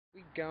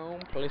We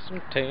gon' play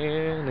some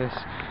tennis.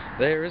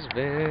 There is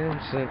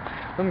Vincent.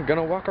 I'm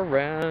gonna walk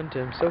around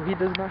him so he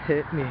does not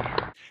hit me.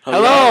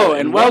 Hello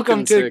and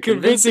welcome to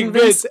Convincing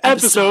Vince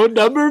episode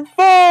number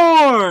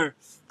 4.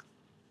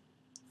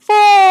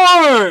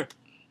 4.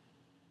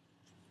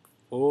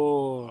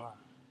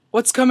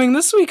 What's coming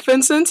this week,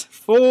 Vincent?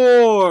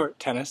 4.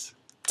 Tennis.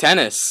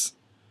 Tennis.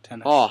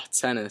 Oh,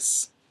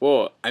 tennis.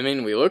 Well, I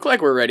mean, we look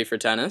like we're ready for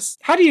tennis.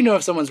 How do you know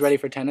if someone's ready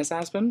for tennis,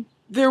 Aspen?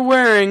 They're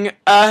wearing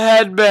a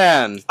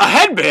headband. A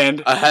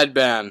headband? A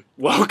headband.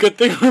 Well, good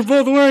thing we're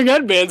both wearing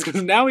headbands,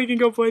 because now we can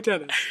go play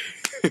tennis.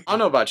 I don't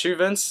know about you,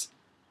 Vince,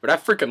 but I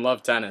freaking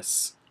love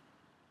tennis.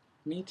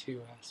 Me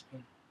too,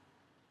 Aspen.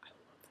 I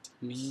love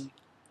tennis. Me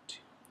too.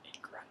 A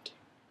grunting.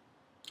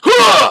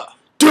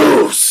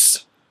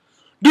 Deuce!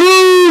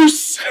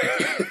 Deuce!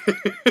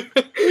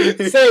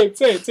 Say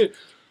it.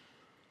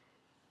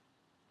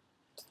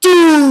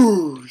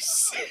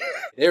 Deuce!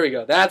 There we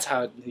go. That's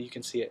how you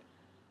can see it.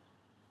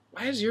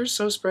 Why is yours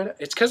so spread out?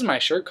 It's because of my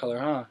shirt color,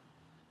 huh?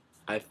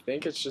 I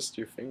think it's just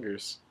your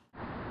fingers.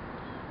 I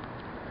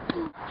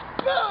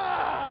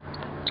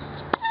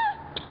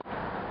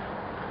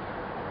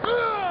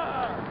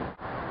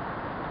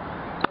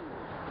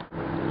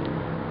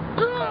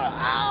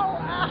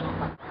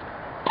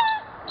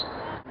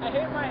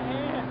hit my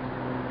hand.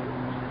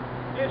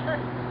 It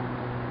hurt.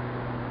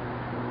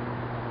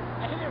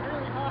 I hit it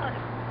really hard.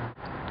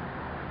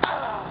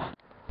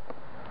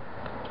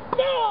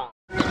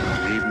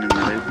 Even in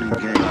that opening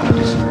game, he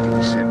decided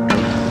to set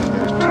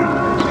those two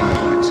opening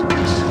points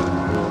against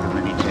Ward, and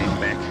then he came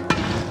back.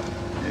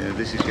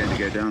 This is going to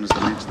go down as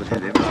the match that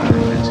had everything, I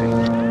fancy.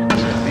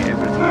 Certainly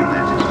everything in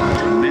that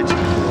dramatic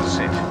fourth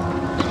set.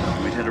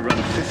 We'd had a run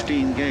of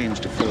 15 games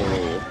to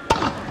 4-all,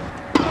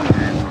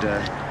 and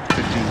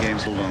 15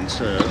 games all on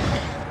serve.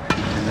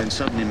 And then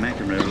suddenly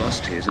McEnroe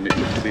lost his, and it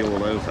looked to be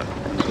all over.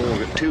 And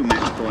Borg at 2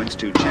 match points,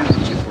 2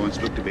 championship points,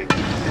 looked to be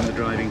in the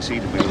driving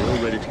seat, and we were all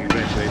ready to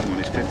congratulate him on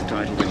his 5th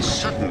title, when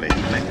suddenly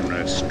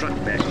McEnroe struck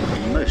back with the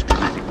most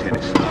dramatic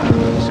tennis.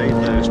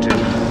 Saved those 2,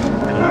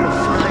 and another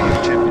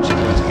 5 championship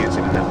points against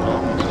him in that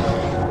long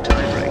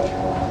tie-break,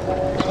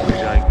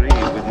 which I agree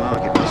with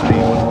Mark, it must be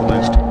one of the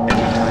most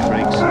epic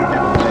tie-breaks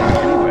ever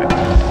played anywhere.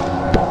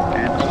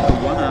 And of the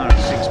 1 hour and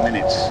 6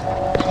 minutes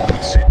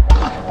set,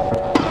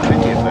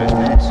 20 of those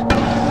minutes.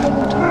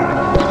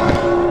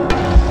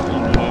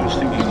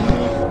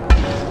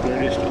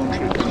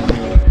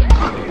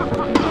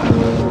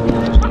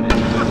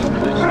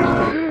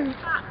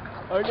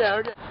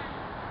 Okay.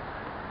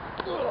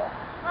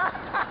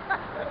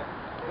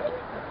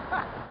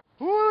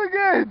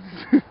 Hooligans!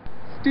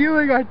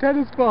 Stealing our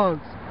tennis balls.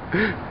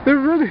 They're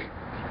really...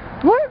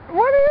 What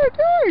are you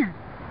doing?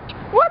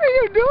 What are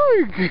you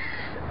doing?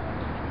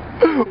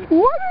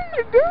 What are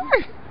you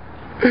doing?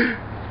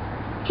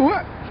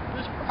 What?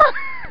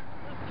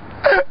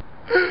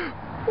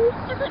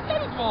 Super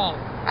tennis balls!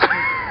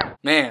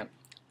 Man,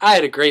 I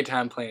had a great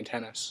time playing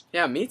tennis.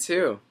 Yeah, me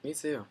too.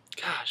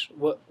 Gosh,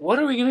 what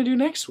are we going to do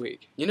next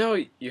week? You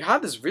know, you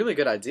had this really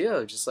good idea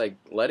of just like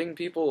letting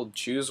people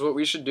choose what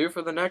we should do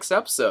for the next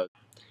episode.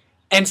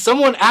 And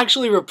someone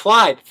actually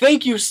replied.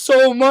 Thank you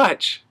so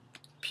much.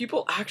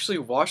 People actually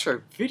watch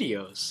our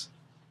videos.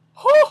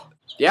 Oh!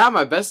 Yeah,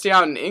 my bestie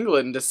out in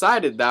England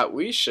decided that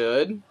we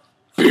should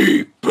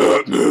be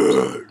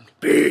Batman.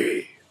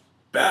 Be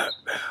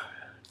Batman.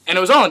 And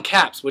it was all in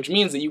caps, which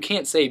means that you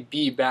can't say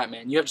be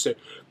Batman. You have to say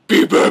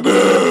be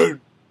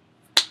Batman.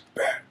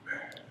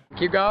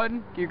 Keep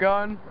going,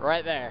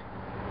 right there.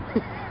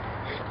 So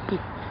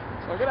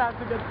we're gonna have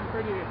to get some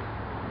pretty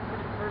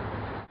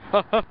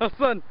perfect.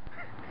 Son!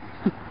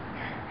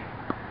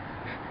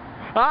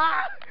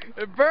 Ah!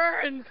 It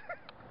burns!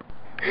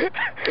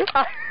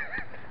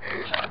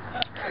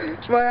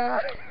 My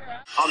eye.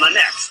 On the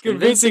next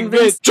Convincing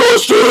Vince.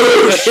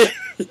 Justice!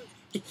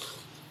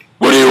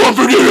 What do you want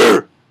for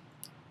dinner?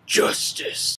 Justice.